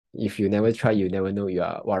If you never try, you never know you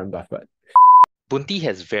are Warren Buffett. Bunty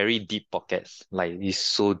has very deep pockets. Like it's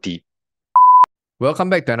so deep. Welcome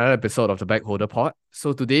back to another episode of the Backholder Pod.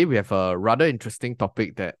 So today we have a rather interesting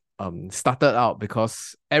topic that started out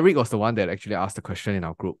because Eric was the one that actually asked the question in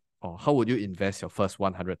our group. Or how would you invest your first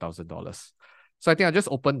 $100,000? So I think I just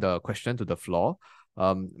opened the question to the floor.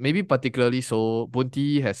 Maybe particularly so,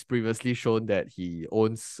 Bunty has previously shown that he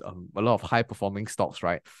owns a lot of high performing stocks,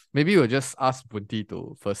 right? Maybe we'll just ask Bunty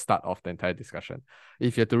to first start off the entire discussion.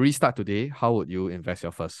 If you had to restart today, how would you invest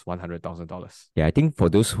your first $100,000? Yeah, I think for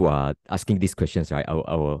those who are asking these questions, right,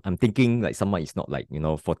 I'm thinking like someone is not like,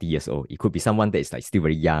 40 years old. It could be someone that is like still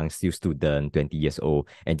very young, still student, 20 years old,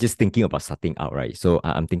 and just thinking about starting out, right? So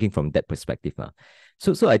I'm thinking from that perspective.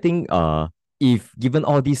 So I think if given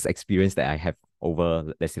all this experience that I have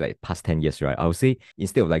over, let's say like past 10 years, right, I would say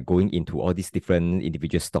instead of like going into all these different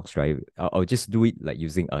individual stocks, right, I'll just do it like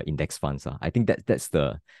using index funds. I think that's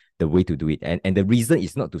the way to do it. And the reason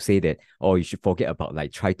is not to say that, oh, you should forget about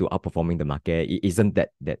like try to outperforming the market. It isn't that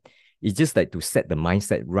it's just like to set the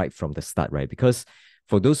mindset right from the start, right? Because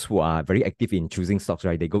for those who are very active in choosing stocks,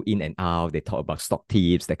 right, they go in and out, they talk about stock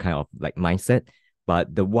tips, that kind of like mindset.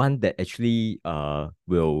 But the one that actually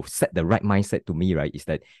will set the right mindset to me, right, is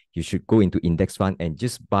that you should go into index fund and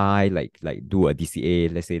just buy like do a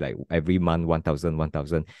DCA, let's say like every month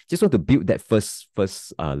 1,000. Just want to build that first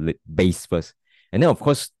base first. And then of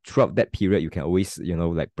course throughout that period you can always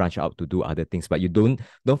like branch out to do other things, but you don't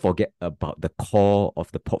forget about the core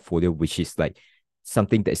of the portfolio, which is like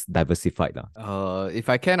something that's diversified. If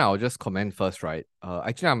I can, I'll just comment first, right?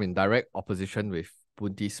 Actually, I'm in direct opposition with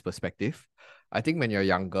Bunti's perspective. I think when you're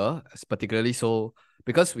younger, particularly so,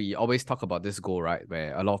 because we always talk about this goal, right?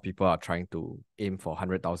 Where a lot of people are trying to aim for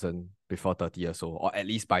 100,000 before 30 years old, or at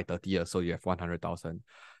least by 30 years old, you have 100,000.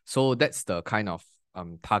 So that's the kind of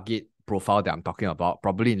target profile that I'm talking about.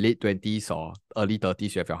 Probably in late 20s or early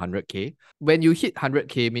 30s, you have your 100K. When you hit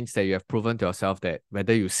 100K, means that you have proven to yourself that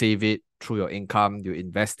whether you save it through your income, you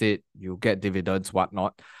invest it, you get dividends,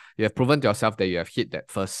 whatnot, you have proven to yourself that you have hit that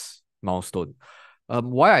first milestone.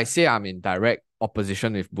 Why I say I'm in direct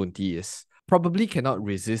opposition with Bunti is probably cannot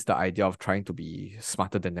resist the idea of trying to be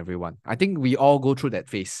smarter than everyone. I think we all go through that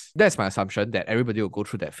phase. That's my assumption that everybody will go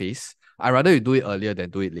through that phase. I rather you do it earlier than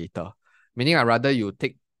do it later. Meaning I rather you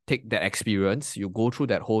take that experience, you go through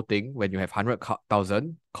that whole thing when you have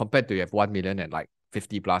 100,000 compared to you have 1 million and like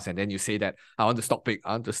 50 plus, and then you say that I want to stock pick,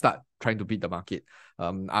 I want to start trying to beat the market.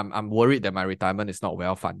 I'm worried that my retirement is not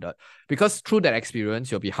well funded because through that experience,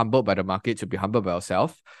 you'll be humbled by the market, you'll be humbled by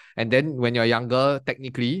yourself. And then when you're younger,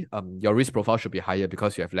 technically, your risk profile should be higher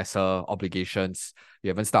because you have lesser obligations, you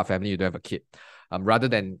haven't started a family, you don't have a kid. Rather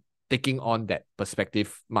than taking on that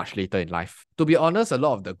perspective much later in life. To be honest, a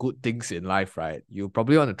lot of the good things in life, right? You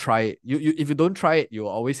probably want to try it. You if you don't try it, you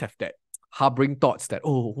always have that harboring thoughts that,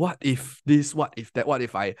 oh, what if this, what if that, what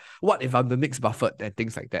if I'm the next Buffett and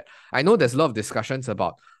things like that. I know there's a lot of discussions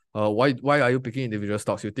about why are you picking individual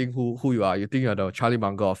stocks? You think who you are? You think you're the Charlie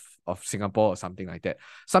Munger of Singapore or something like that.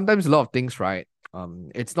 Sometimes a lot of things, right?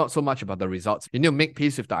 It's not so much about the results. You need to make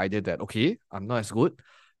peace with the idea that okay, I'm not as good.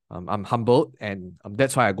 I'm humbled, and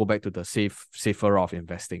that's why I go back to the safer of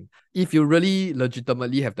investing. If you really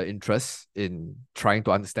legitimately have the interest in trying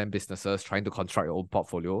to understand businesses, trying to construct your own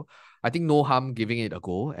portfolio, I think no harm giving it a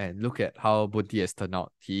go and look at how Bunti has turned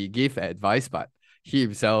out. He gave advice, but he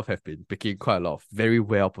himself have been picking quite a lot of very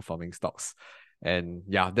well performing stocks. And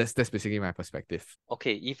yeah, that's basically my perspective.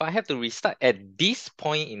 Okay, if I have to restart at this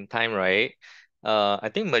point in time, right? I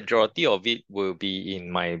think majority of it will be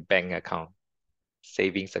in my bank account,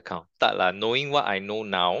 savings account. Start lah, knowing what I know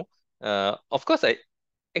now. Of course, I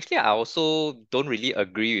also don't really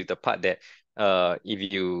agree with the part that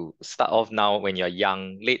if you start off now when you're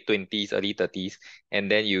young, late 20s, early 30s,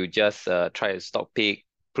 and then you just try to stock pick,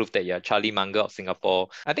 prove that you're Charlie Munger of Singapore.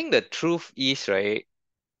 I think the truth is, right,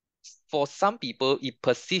 for some people, it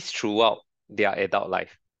persists throughout their adult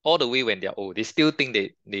life. All the way when they're old, they still think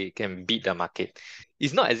they can beat the market.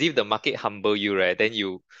 It's not as if the market humble you, right? Then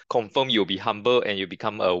you confirm you'll be humble and you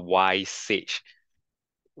become a wise sage.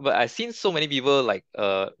 But I've seen so many people like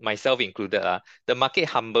myself included, the market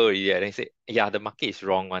humble already, and they say, yeah, the market is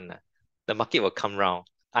wrong one. The market will come round.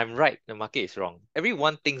 I'm right, the market is wrong.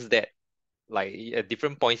 Everyone thinks that like at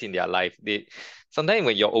different points in their life. They sometimes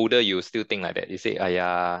when you're older, you still think like that. You say,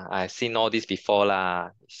 yeah, I've seen all this before lah.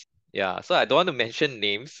 Yeah, so I don't want to mention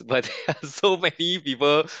names, but there are so many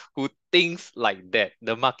people who thinks like that.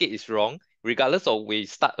 The market is wrong, regardless of we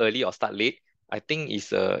start early or start late. I think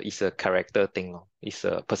it's a character thing, lor. It's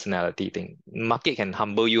a personality thing. Market can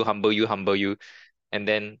humble you, and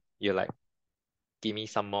then you're like, give me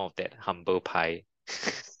some more of that humble pie.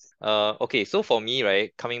 Okay, so for me,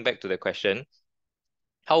 right, coming back to the question,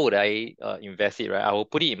 how would I invest it, right? I will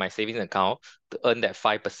put it in my savings account to earn that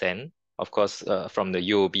 5%, of course, from the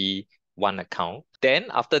UOB one account. Then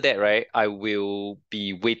after that, right, I will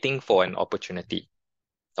be waiting for an opportunity.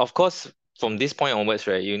 Of course, from this point onwards,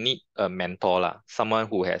 right, you need a mentor, lah, someone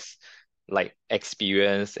who has like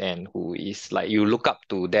experience and who is like you look up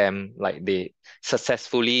to them, like they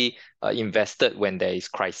successfully invested when there is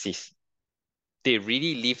crisis. They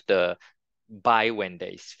really leave the buy when there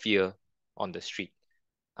is fear on the street.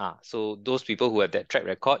 So those people who have that track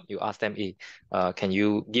record, you ask them, hey, can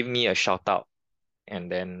you give me a shout out? And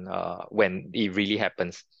then when it really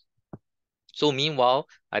happens. So meanwhile,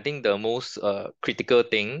 I think the most critical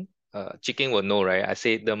thing, Chicken will know, right? I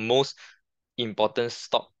say the most important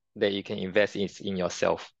stock that you can invest is in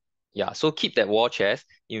yourself. Yeah, so keep that war chest,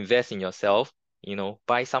 invest in yourself,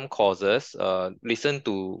 buy some courses, listen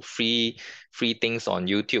to free things on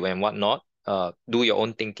YouTube and whatnot, do your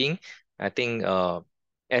own thinking. I think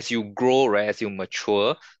as you grow, right, as you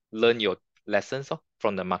mature, learn your lessons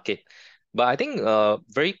from the market. But I think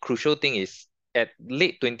very crucial thing is at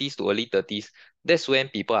late 20s to early 30s, that's when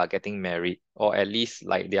people are getting married, or at least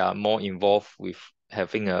like they are more involved with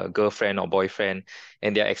having a girlfriend or boyfriend,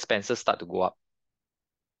 and their expenses start to go up.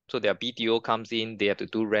 So their BTO comes in, they have to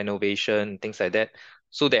do renovation, things like that.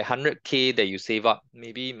 So that 100K that you save up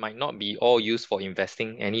maybe might not be all used for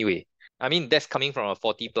investing anyway. I mean, that's coming from a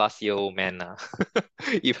 40-plus-year-old man.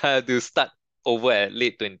 If I have to start over at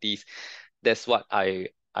late 20s, that's what I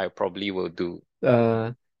probably will do.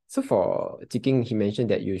 So for Chiking, he mentioned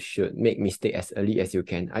that you should make mistake as early as you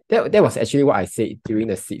can. That was actually what I said during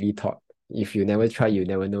the Seedly talk. If you never try, you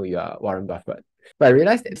never know you are Warren Buffett. But I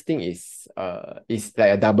realized that this thing is like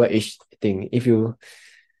a double-edged thing. If you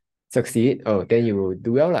succeed, then you will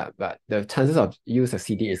do well lah. But the chances of you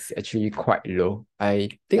succeeding is actually quite low. I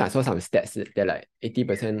think I saw some stats that like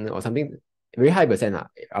 80% or something, very high percent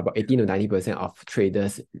about 80 to 90% of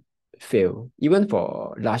traders fail. Even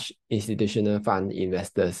for large institutional fund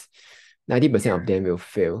investors, 90% of them will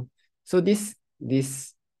fail. So this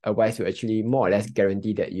advice will actually more or less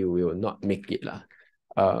guarantee that you will not make it lah.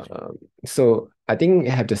 So I think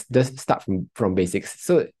you have to just start from basics.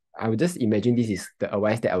 So I would just imagine this is the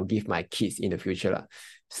advice that I will give my kids in the future lah.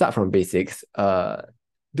 Start from basics.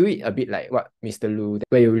 Do it a bit like what Mr. Lu,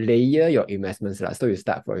 where you layer your investments lah. So you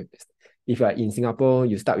start if you are in Singapore,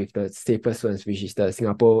 you start with the safest ones, which is the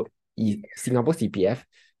Singapore CPF,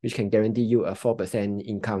 which can guarantee you a 4%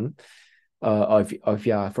 income. Or if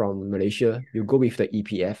you are from Malaysia, you go with the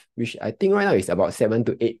EPF, which I think right now is about 7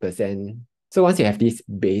 to 8%. So once you have this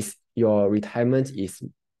base, your retirement is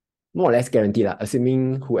more or less guaranteed,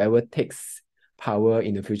 assuming whoever takes power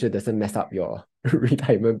in the future doesn't mess up your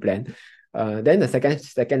retirement plan. Then the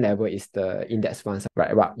second level is the index funds,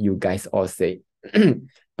 right? What you guys all say.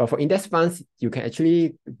 But for index funds, you can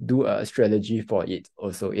actually do a strategy for it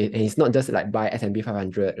also. And it's not just like buy S&P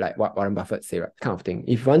 500, like what Warren Buffett say, right? Kind of thing.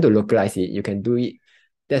 If you want to localize it, you can do it.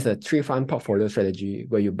 There's a 3-fund portfolio strategy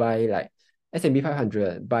where you buy like S&P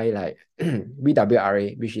 500, buy like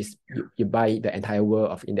VWRA, which is you buy the entire world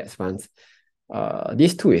of index funds.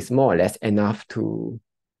 These two is more or less enough to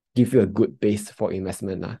give you a good base for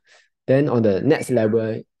investment. Then on the next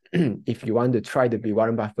level, if you want to try to be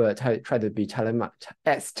Warren Buffett, try to be Charlie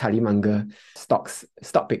Munger, stock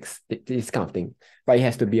picks, this kind of thing. But it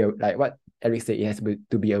has to be like what Eric said, it has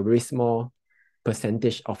to be a very small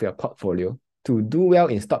percentage of your portfolio. To do well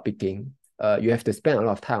in stock picking, you have to spend a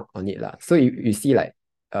lot of time on it. So you see like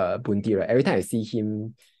Boon Tee, right? Every time I see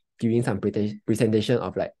him giving some presentation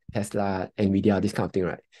of like Tesla, Nvidia, this kind of thing,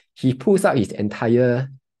 right? He pulls out his entire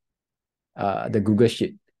the Google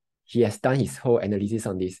sheet. He has done his whole analysis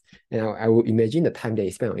on this. And I would imagine the time that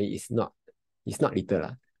he spent on it is not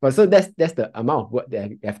little. But so that's the amount of work that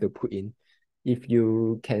you have to put in. If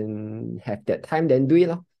you can have that time, then do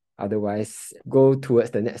it. Otherwise, go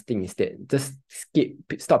towards the next thing instead. Just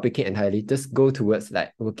stop picking entirely. Just go towards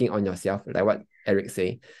like working on yourself, like what Eric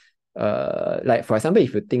say. Like for example,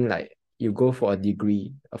 if you think like you go for a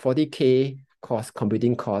degree, a 40K course,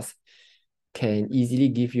 computing course, can easily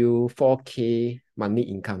give you 4K monthly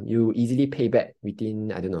income. You easily pay back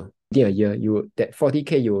within, I don't know, within a year. That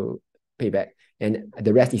 40K you will pay back, and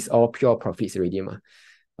the rest is all pure profits already.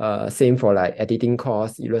 Same for like editing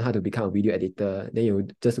course. You learn how to become a video editor. Then you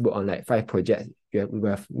just work on like 5 projects. You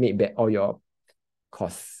have made back all your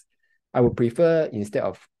costs. I would prefer, instead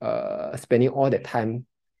of spending all that time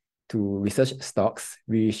to research stocks,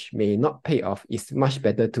 which may not pay off, it's much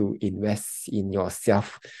better to invest in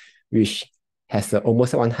yourself, which has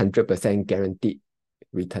almost 100% guaranteed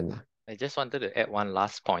return. I just wanted to add one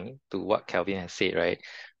last point to what Kelvin has said, right?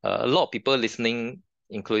 A lot of people listening,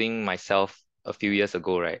 including myself a few years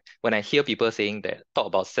ago, right? When I hear people saying that, talk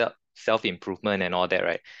about self-improvement and all that,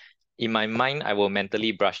 right? In my mind, I will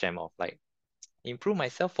mentally brush them off. Like, improve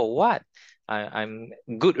myself for what? I'm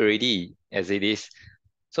good already as it is.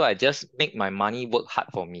 So I just make my money work hard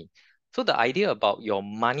for me. So the idea about your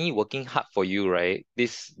money working hard for you, right?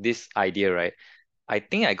 This idea, right? I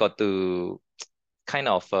think I got to kind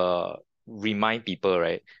of remind people,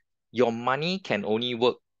 right? Your money can only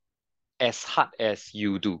work as hard as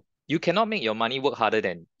you do. You cannot make your money work harder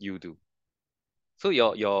than you do. So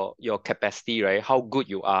your capacity, right? How good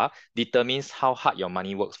you are determines how hard your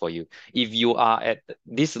money works for you. If you are at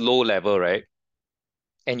this low level, right,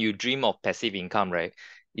 and you dream of passive income, right,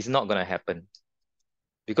 it's not gonna happen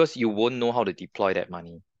because you won't know how to deploy that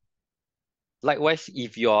money. Likewise,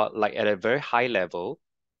 if you're like at a very high level,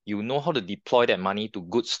 you know how to deploy that money to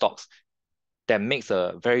good stocks that makes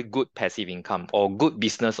a very good passive income or good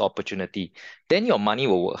business opportunity, then your money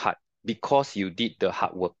will work hard because you did the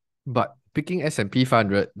hard work. But picking S&P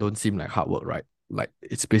 500 don't seem like hard work, right? Like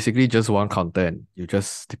it's basically just one counter and you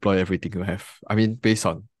just deploy everything you have. I mean, based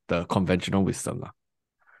on the conventional wisdom.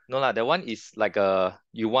 No lah, that one is like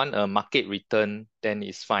you want a market return, then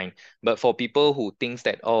it's fine. But for people who thinks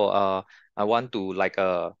that, I want to like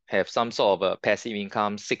have some sort of a passive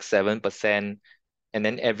income, 6-7%, and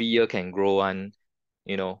then every year can grow on,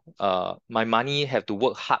 my money have to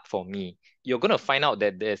work hard for me. You're gonna find out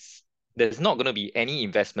that there's not gonna be any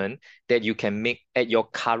investment that you can make at your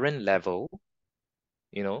current level.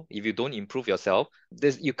 If you don't improve yourself,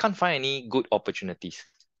 you can't find any good opportunities.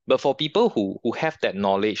 But for people who have that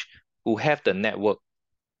knowledge, who have the network,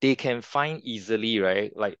 they can find easily,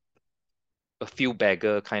 right? Like a few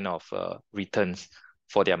bagger kind of returns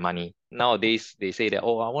for their money. Nowadays, they say that, I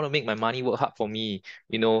want to make my money work hard for me.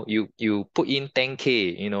 You put in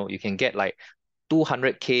 10K, you can get like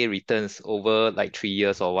 200K returns over like 3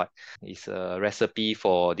 years or what. It's a recipe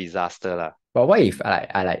for disaster lah. But what if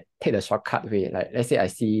I like take the shortcut way? Like let's say I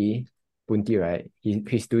see Bunti, right?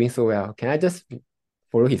 He's doing so well. Can I just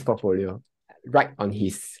follow his portfolio, right on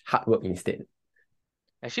his hard work instead?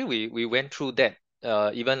 Actually, we went through that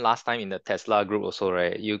even last time in the Tesla group also,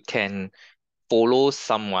 right? You can follow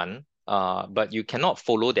someone, but you cannot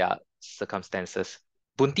follow their circumstances.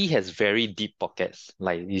 Bunti has very deep pockets,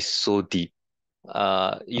 like he's so deep.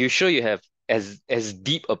 You sure you have as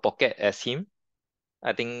deep a pocket as him?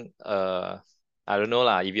 I think I don't know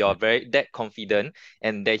lah. If you're very that confident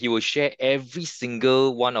and that he will share every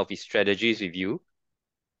single one of his strategies with you,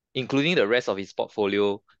 including the rest of his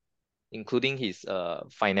portfolio, including his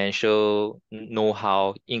financial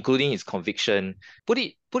know-how, including his conviction. Put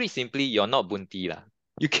it simply, you're not Bunti lah.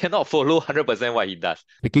 You cannot follow 100% what he does.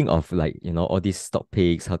 Speaking of like, all these stock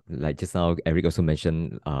picks, how like just now Eric also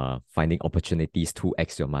mentioned finding opportunities to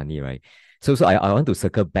X your money, right? So I want to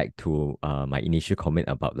circle back to my initial comment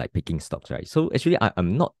about like picking stocks, right? So actually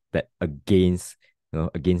I'm not that against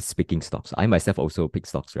picking stocks. I myself also pick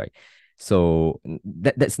stocks, right? So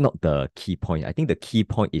that's not the key point. I think the key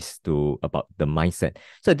point is about the mindset.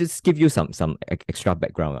 So I just give you some extra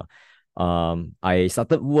background. I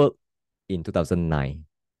started work in 2009.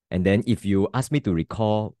 And then if you ask me to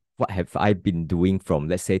recall what have I been doing from,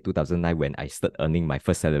 let's say, 2009 when I started earning my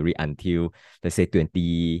first salary until, let's say,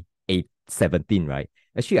 2017, right?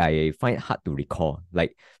 Actually, I find it hard to recall.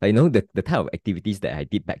 Like the type of activities that I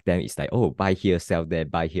did back then is like, buy here, sell there,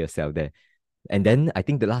 buy here, sell there. And then I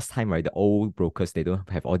think the last time, right, the old brokers, they don't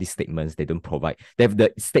have all these statements. They don't provide. They have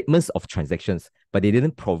the statements of transactions, but they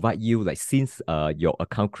didn't provide you, like, since your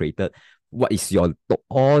account created, what is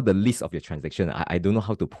all the list of your transaction. I don't know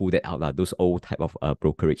how to pull that out, those old type of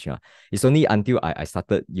brokerage. It's only until I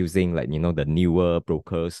started using, like, the newer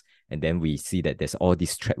brokers, and then we see that there's all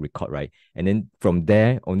this track record, right? And then from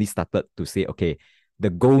there, only started to say, okay,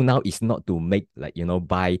 the goal now is not to make, like,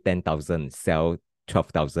 buy 10,000, sell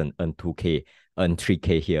 12,000, earn 2K, earn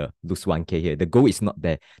 3K here, lose 1K here. The goal is not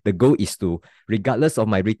there. The goal is to, regardless of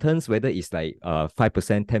my returns, whether it's like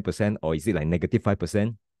 5%, 10%, or is it like negative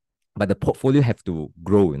 5%, but the portfolio have to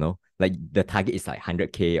grow, like the target is like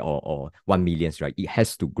 100K or 1 million, right? It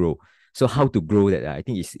has to grow. So how to grow that? I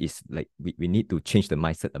think is like we need to change the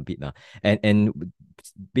mindset a bit now. And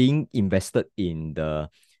being invested in the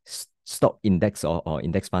stock index or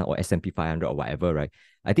index fund or S&P 500 or whatever, right?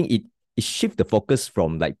 I think it shift the focus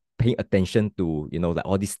from like paying attention to, like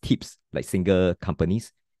all these tips, like single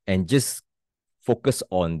companies, and just focus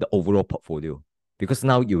on the overall portfolio. Because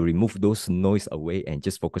now you remove those noise away and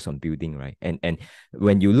just focus on building, right? And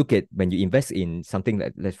when you invest in something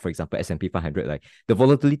like, let's, for example, S&P 500, like the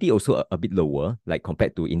volatility also a bit lower, like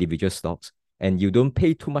compared to individual stocks. and you don't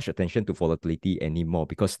pay too much attention to volatility anymore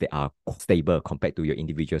because they are stable compared to your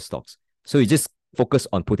individual stocks. So you just focus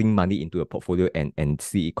on putting money into a portfolio and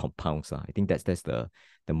see it compounds. I think that's the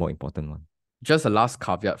more important one. Just a last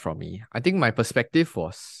caveat from me. I think my perspective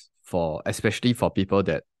was especially for people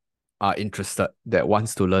that are interested, that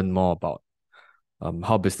wants to learn more about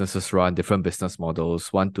how businesses run, different business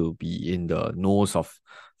models, want to be in the nose of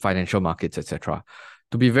financial markets, etc.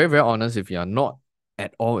 To be very, very honest, if you are not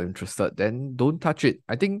at all interested, then don't touch it.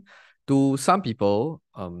 I think to some people,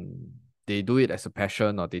 they do it as a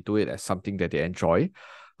passion or they do it as something that they enjoy.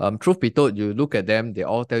 Truth be told, you look at them, they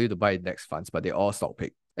all tell you to buy index funds, but they all stock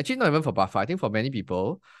pick. Actually, not even for Buffett. I think for many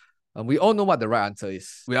people, we all know what the right answer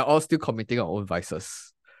is. We are all still committing our own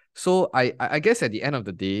vices. So I guess at the end of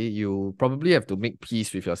the day, you probably have to make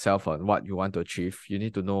peace with yourself on what you want to achieve. You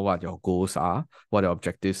need to know what your goals are, what your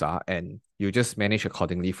objectives are, and you just manage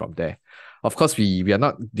accordingly from there. Of course, we are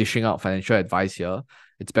not dishing out financial advice here.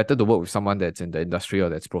 It's better to work with someone that's in the industry or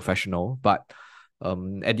that's professional. But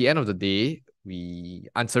at the end of the day, we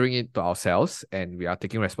answering it to ourselves and we are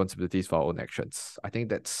taking responsibilities for our own actions. I think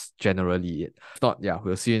that's generally it. If not, yeah,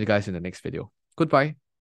 we'll see you guys in the next video. Goodbye.